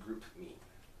and the group mean.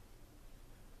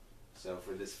 So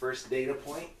for this first data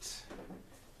point,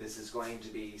 this is going to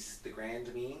be the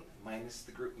grand mean minus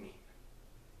the group mean.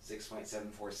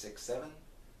 6.7467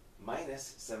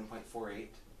 minus 7.48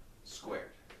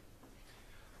 squared.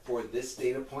 For this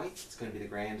data point, it's going to be the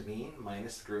grand mean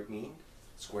minus the group mean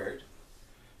squared.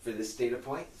 For this data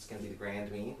point, it's going to be the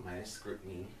grand mean minus the group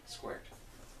mean squared.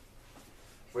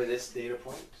 For this data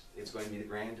point, it's going to be the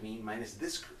grand mean minus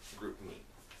this group mean.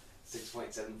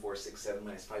 6.7467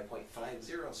 minus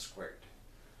 5.50 squared.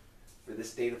 For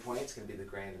this data point, it's going to be the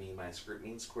grand mean minus group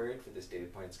mean squared. For this data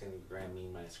point, it's going to be the grand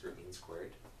mean minus group mean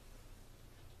squared.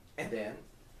 And then,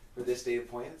 for this data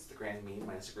point, it's the grand mean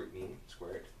minus the group mean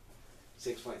squared.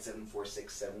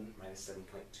 6.7467 minus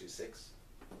 7.26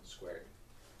 squared.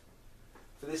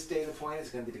 For this data point, it's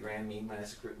going to be the grand mean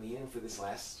minus the group mean. And for this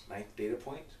last 9th data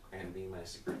point, grand mean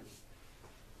minus the group mean.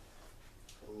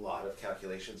 A lot of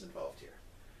calculations involved here.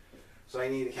 So I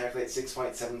need to calculate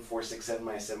 6.7467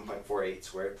 minus 7.48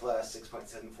 squared plus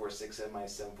 6.7467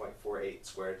 minus 7.48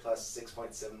 squared plus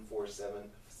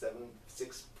 6.7467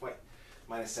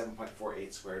 minus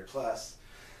 7.48 squared plus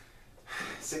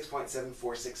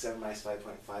 6.7467 minus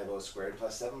 5.50 squared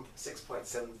plus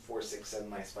 6.7467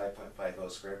 minus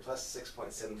 5.50 squared plus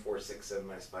 6.7467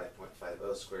 minus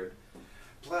 5.50 squared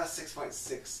plus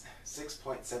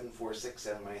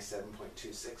 6.7467 minus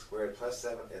 7.26 squared plus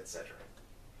 7, etc.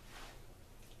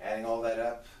 Adding all that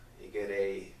up, you get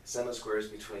a sum of squares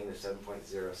between of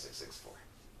 7.0664.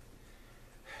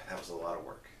 That was a lot of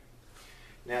work.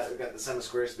 Now that we've got the sum of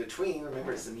squares between,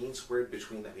 remember it's the mean squared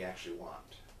between that we actually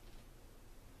want.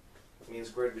 The mean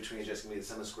squared between is just going to be the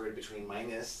sum of squared between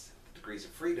minus degrees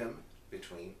of freedom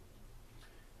between.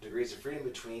 Degrees of freedom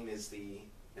between is the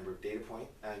number of data point,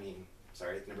 the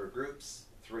number of groups,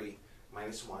 3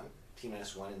 minus 1. T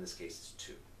minus 1 in this case is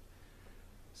 2.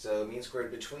 So mean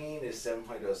squared between is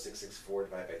 7.0664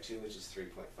 divided by 2, which is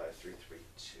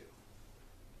 3.5332.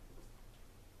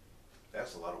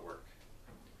 That's a lot of work.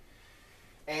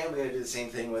 And we're going to do the same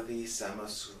thing with the sum of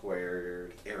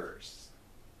squared errors,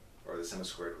 or the sum of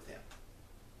squared within.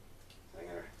 So I'm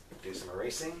going to do some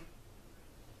erasing.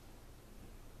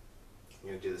 I'm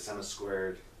going to do the sum of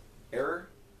squared error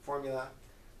formula.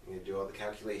 I'm going to do all the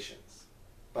calculations.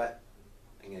 But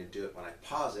I'm going to do it when I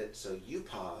pause it, so you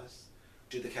pause,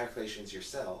 do the calculations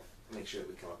yourself, and make sure that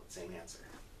we come up with the same answer.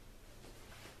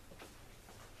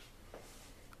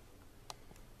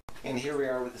 And here we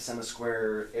are with the sum of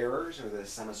square errors, or the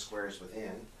sum of squares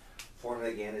within.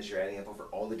 Formula again is you're adding up over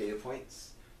all the data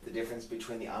points, the difference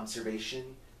between the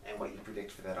observation and what you predict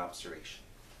for that observation.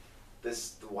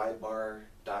 This, the y bar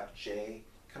dot j,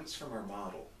 comes from our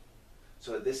model.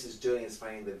 So what this is doing is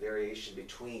finding the variation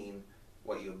between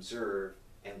what you observe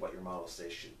and what your model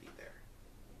says should be there.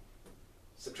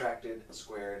 Subtracted,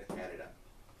 squared, added up.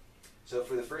 So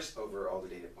for the first, over all the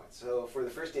data points. So for the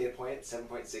first data point,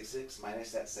 7.66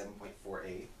 minus that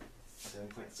 7.48.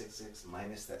 7.66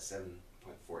 minus that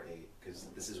 7.48, because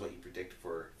this is what you predict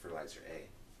for fertilizer A.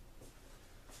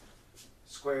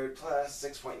 Squared plus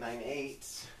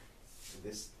 6.98,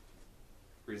 this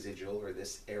residual, or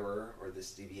this error, or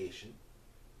this deviation,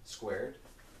 squared,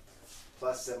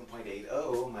 plus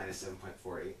 7.80 minus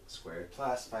 7.48 squared,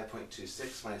 plus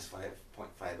 5.26 minus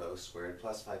 5.50 squared,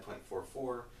 plus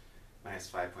 5.44 minus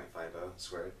 5.50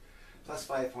 squared, plus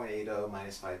 5.80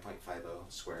 minus 5.50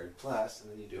 squared, plus,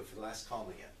 and then you do it for the last column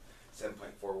again.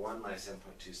 7.41 minus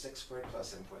 7.26 squared,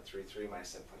 plus 7.33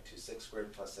 minus 7.26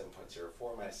 squared, plus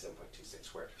 7.04 minus 7.26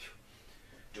 squared.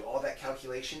 Do all that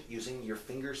calculation using your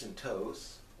fingers and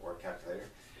toes, or a calculator.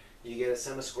 You get a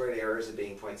sum of squared errors of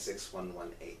being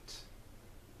 0.6118.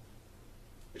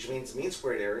 Which means mean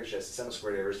squared error is just the sum of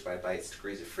squared errors divided by its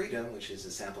degrees of freedom, which is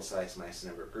the sample size minus the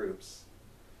number of groups.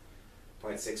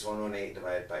 0.6118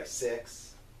 divided by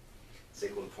 6 is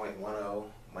equal to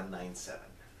 0.10197.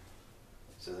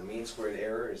 So the mean squared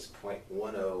error is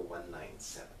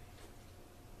 0.10197.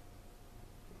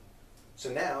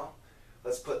 So now,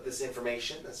 let's put this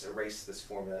information, let's erase this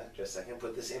formula just a second,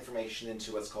 put this information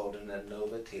into what's called an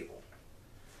ANOVA table.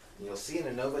 And you'll see an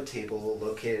ANOVA table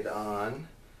located on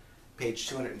page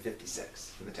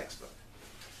 256 in the textbook.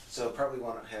 So probably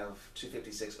want to have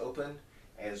 256 open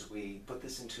as we put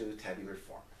this into tabular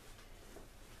form.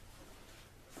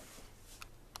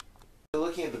 So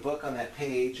looking at the book on that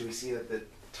page, we see that the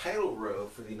title row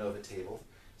for the ANOVA table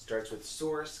starts with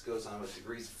source, goes on with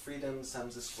degrees of freedom,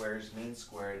 sums of squares, mean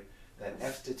squared, then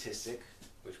F statistic,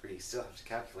 which we still have to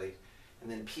calculate, and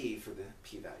then P for the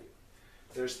p-value.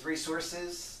 There's three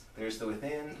sources. There's the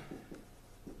within,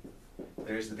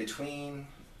 there's the between,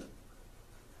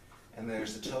 and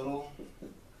there's the total.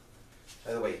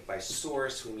 By the way, by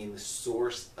source, we mean the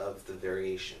source of the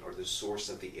variation, or the source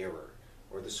of the error,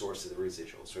 or the source of the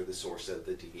residuals, or the source of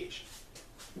the deviation.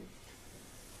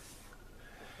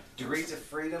 Degrees of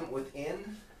freedom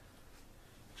within.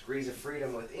 Degrees of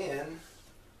freedom within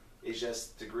is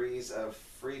just degrees of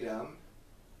freedom.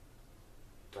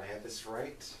 Do I have this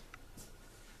right?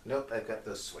 Nope, I've got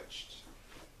those switched.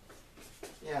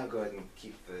 Yeah, I'll go ahead and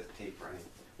keep the tape running.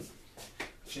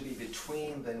 Should be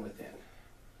between, then within.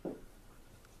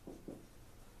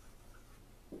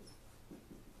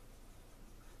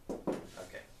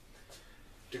 Okay.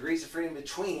 Degrees of freedom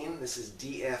between, this is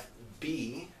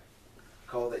DFB.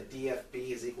 Call that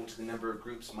DFB is equal to the number of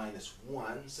groups minus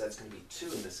 1, so that's going to be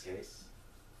 2 in this case.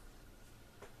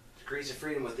 Degrees of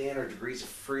freedom within, or degrees of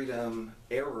freedom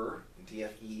error,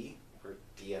 DFE, or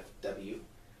DFW, if you're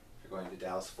going to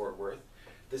Dallas-Fort Worth.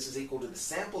 This is equal to the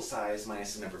sample size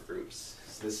minus the number of groups.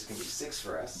 So this is going to be 6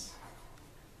 for us.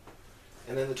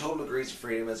 And then the total degrees of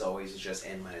freedom, as always, is just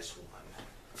n minus 1.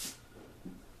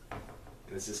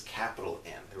 And this is capital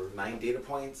N. There were 9 data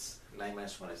points. 9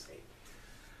 minus 1 is 8.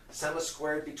 Sum of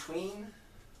squared between,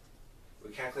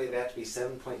 we calculated that to be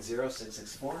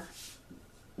 7.0664.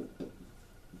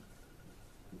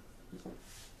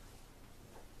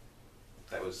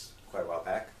 That was quite a while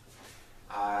back.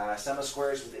 Sum of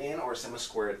squares within, or sum of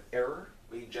squared error,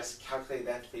 we just calculated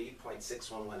that to be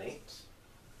 0.6118.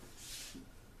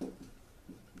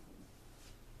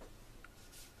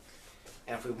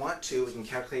 And if we want to, we can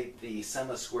calculate the sum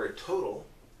of squared total,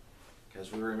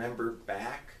 because we remember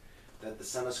back that the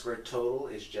sum of squared total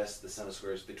is just the sum of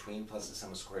squares between plus the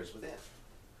sum of squares within.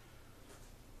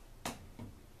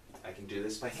 I can do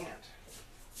this by hand.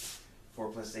 4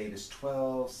 plus 8 is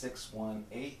 12, 6, 1,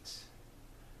 8,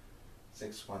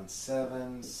 6, 1,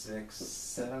 7, 6,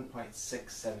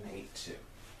 7.6782.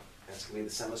 That's going to be the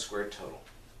sum of squared total.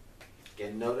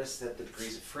 Again, notice that the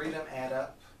degrees of freedom add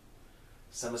up,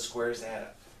 sum of squares add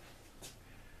up.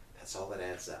 That's all that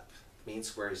adds up. Mean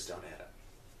squares don't add up.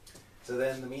 So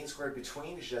then the mean squared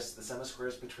between is just the sum of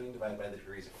squares between divided by the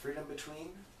degrees of freedom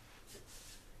between.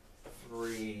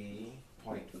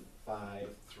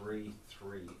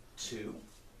 3.5332.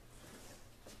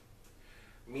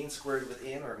 Mean squared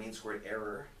within, or mean squared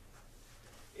error,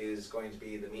 is going to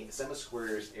be the sum of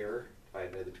squares error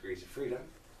divided by the degrees of freedom.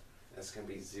 That's going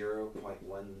to be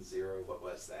 0.10, what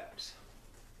was that?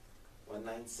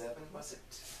 197, was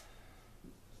it?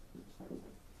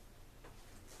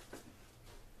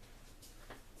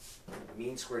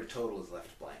 Mean squared total is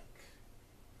left blank.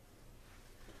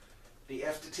 The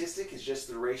F statistic is just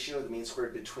the ratio of the mean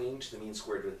squared between to the mean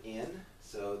squared within.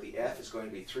 So the F is going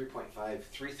to be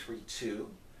 3.5332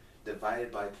 divided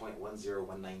by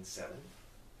 0.10197.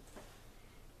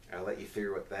 I'll let you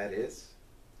figure what that is.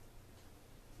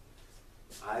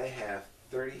 I have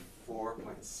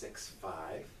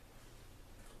 34.65.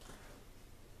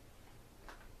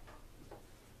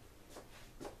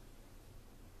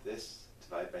 This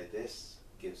divided by this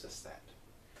gives us that.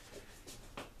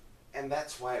 And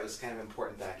that's why it was kind of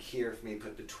important back here for me to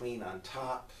put between on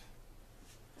top,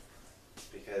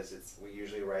 because we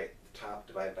usually write top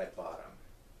divided by bottom.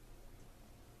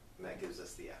 And that gives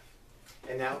us the F.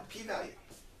 And now p-value.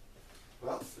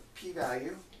 Well, the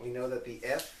p-value, we know that the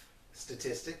F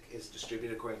statistic is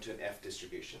distributed according to an F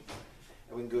distribution.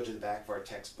 And we can go to the back of our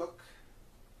textbook,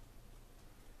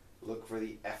 look for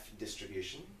the F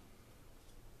distribution.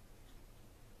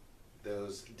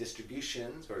 Those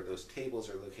distributions, or those tables,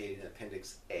 are located in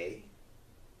Appendix A.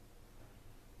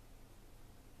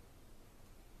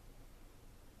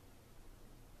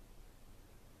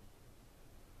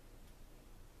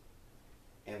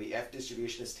 And the F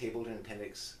distribution is tabled in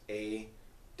Appendix A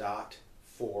dot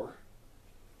 4.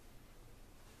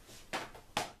 There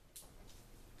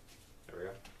we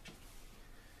go.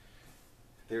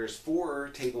 There's 4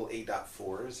 table A dot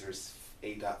 4s. There's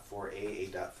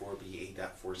A.4a, A.4b,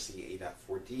 A.4c,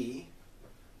 A.4d.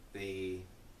 The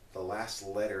last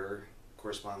letter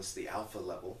corresponds to the alpha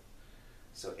level.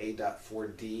 So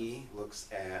A.4d looks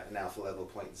at an alpha level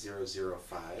of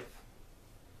 0.005.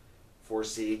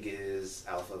 4c is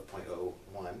alpha of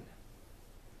 0.01.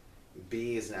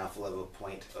 B is an alpha level of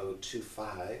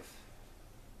 0.025.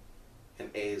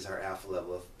 And A is our alpha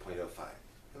level of 0.05.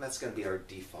 And that's going to be our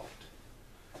default.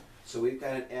 So we've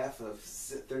got an F of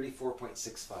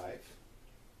 34.65,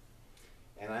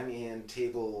 and I'm in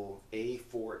table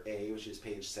A4A, which is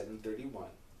page 731.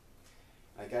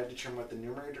 I got to determine what the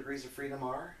numerator degrees of freedom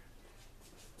are,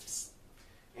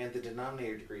 and the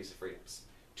denominator degrees of freedoms,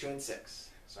 2 and 6.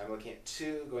 So I'm looking at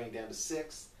 2 going down to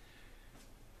 6.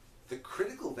 The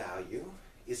critical value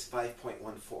is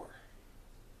 5.14.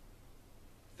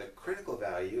 The critical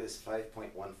value is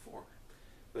 5.14.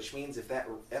 Which means if that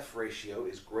F ratio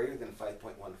is greater than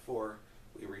 5.14,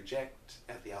 we reject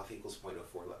at the alpha equals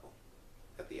 0.04 level,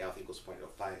 at the alpha equals 0.05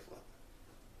 level.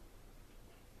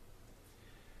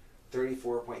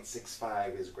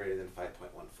 34.65 is greater than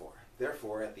 5.14.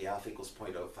 Therefore, at the alpha equals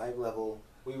 0.05 level,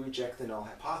 we reject the null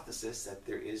hypothesis that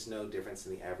there is no difference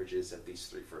in the averages of these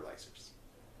 3 fertilizers.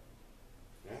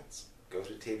 Let's go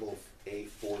to table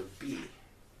A4B.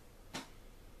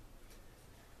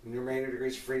 Numerator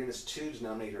degrees of freedom is 2,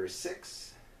 denominator is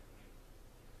 6.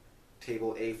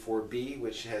 Table A4B,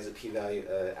 which has a p-value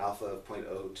alpha of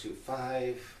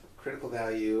 0.025, critical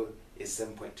value is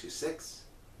 7.26.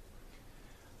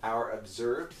 Our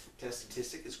observed test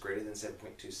statistic is greater than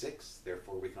 7.26,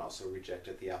 therefore we can also reject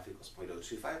at the alpha equals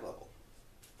 0.025 level.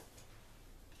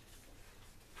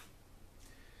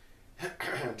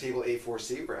 Table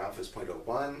A4C, where alpha is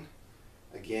 0.01.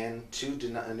 Again, 2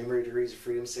 numerator degrees of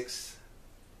freedom, 6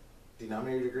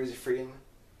 denominator degrees of freedom.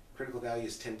 Critical value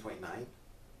is 10.9.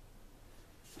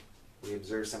 We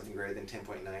observe something greater than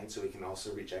 10.9, so we can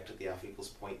also reject at the alpha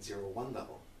equals 0.01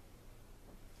 level.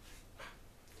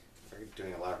 We're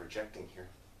doing a lot of rejecting here.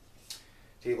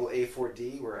 Table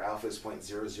A4D, where alpha is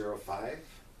 0.005.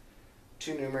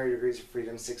 2 numerator degrees of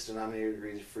freedom, 6 denominator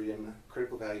degrees of freedom.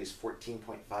 Critical value is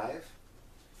 14.5.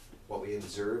 What we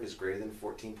observe is greater than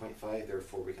 14.5,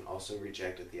 therefore we can also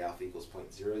reject at the alpha equals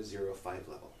 0.005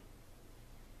 level.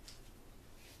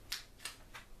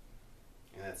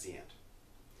 And that's the end.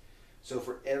 So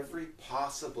for every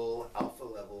possible alpha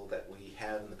level that we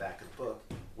have in the back of the book,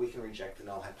 we can reject the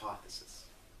null hypothesis.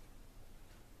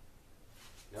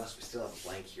 Notice we still have a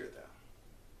blank here, though.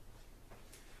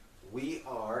 We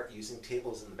are, using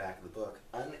tables in the back of the book,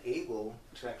 unable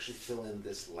to actually fill in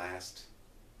this last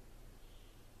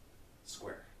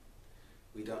square.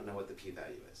 We don't know what the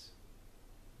p-value is.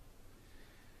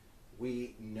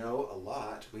 We know a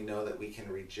lot. We know that we can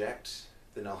reject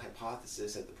the null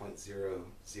hypothesis at the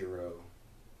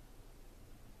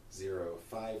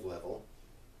 0.0005 level,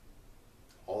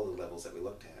 all the levels that we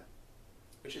looked at,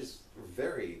 which is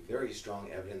very, very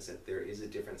strong evidence that there is a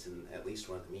difference in at least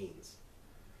one of the means.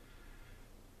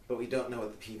 But we don't know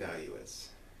what the p-value is.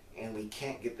 And we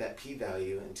can't get that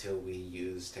p-value until we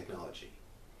use technology.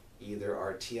 Either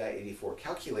our TI-84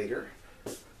 calculator,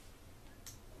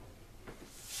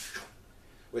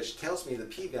 which tells me the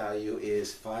p-value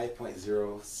is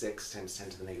 5.06 times 10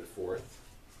 to the negative fourth.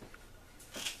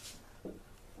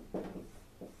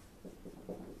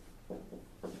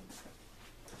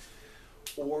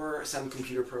 Or some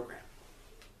computer program.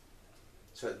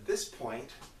 So at this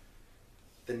point,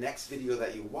 the next video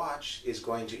that you watch is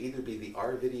going to either be the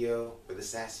R video or the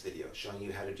SAS video, showing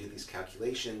you how to do these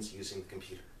calculations using the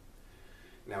computer.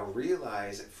 Now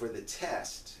realize that for the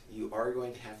test, you are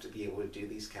going to have to be able to do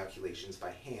these calculations by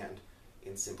hand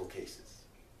in simple cases.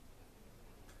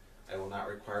 I will not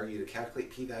require you to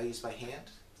calculate p-values by hand,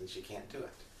 since you can't do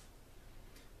it.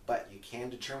 But you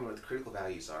can determine what the critical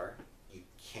values are. You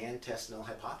can test null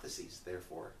hypotheses,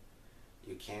 therefore.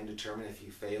 You can determine if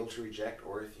you fail to reject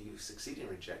or if you succeed in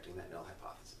rejecting that null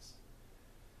hypothesis.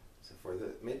 So for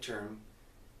the midterm,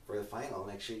 for the final,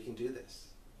 make sure you can do this.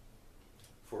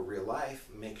 For real life,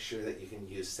 make sure that you can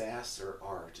use SAS or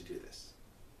R to do this.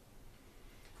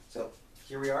 So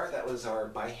here we are. That was our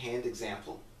by hand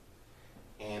example.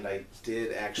 And I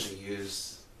did actually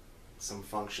use some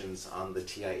functions on the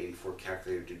TI-84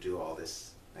 calculator to do all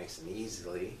this nice and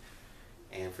easily.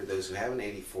 And for those who have an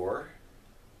 84,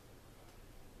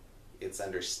 it's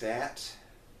under Stat,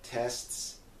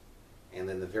 Tests, and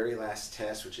then the very last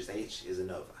test, which is H, is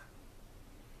ANOVA.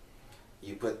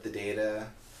 You put the data,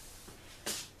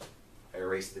 I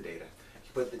erased the data.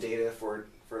 You put the data for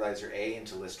fertilizer A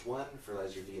into list 1,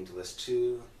 fertilizer B into list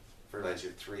 2,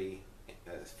 fertilizer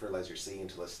C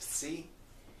into list C.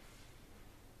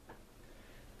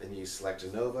 Then you select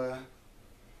ANOVA,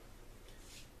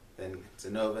 then it's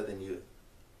ANOVA, then you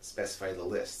specify the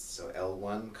lists. So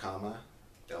L1, comma,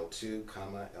 L2,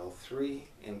 comma, L3,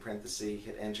 in parentheses,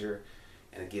 hit enter,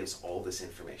 and it gives all this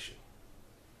information.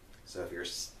 So if you're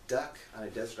stuck on a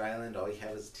desert island, all you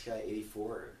have is a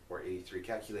TI-84 or 83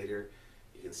 calculator,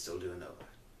 you can still do ANOVA.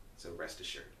 So rest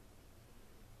assured.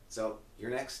 So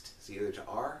your next is either to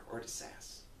R or to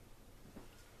SAS.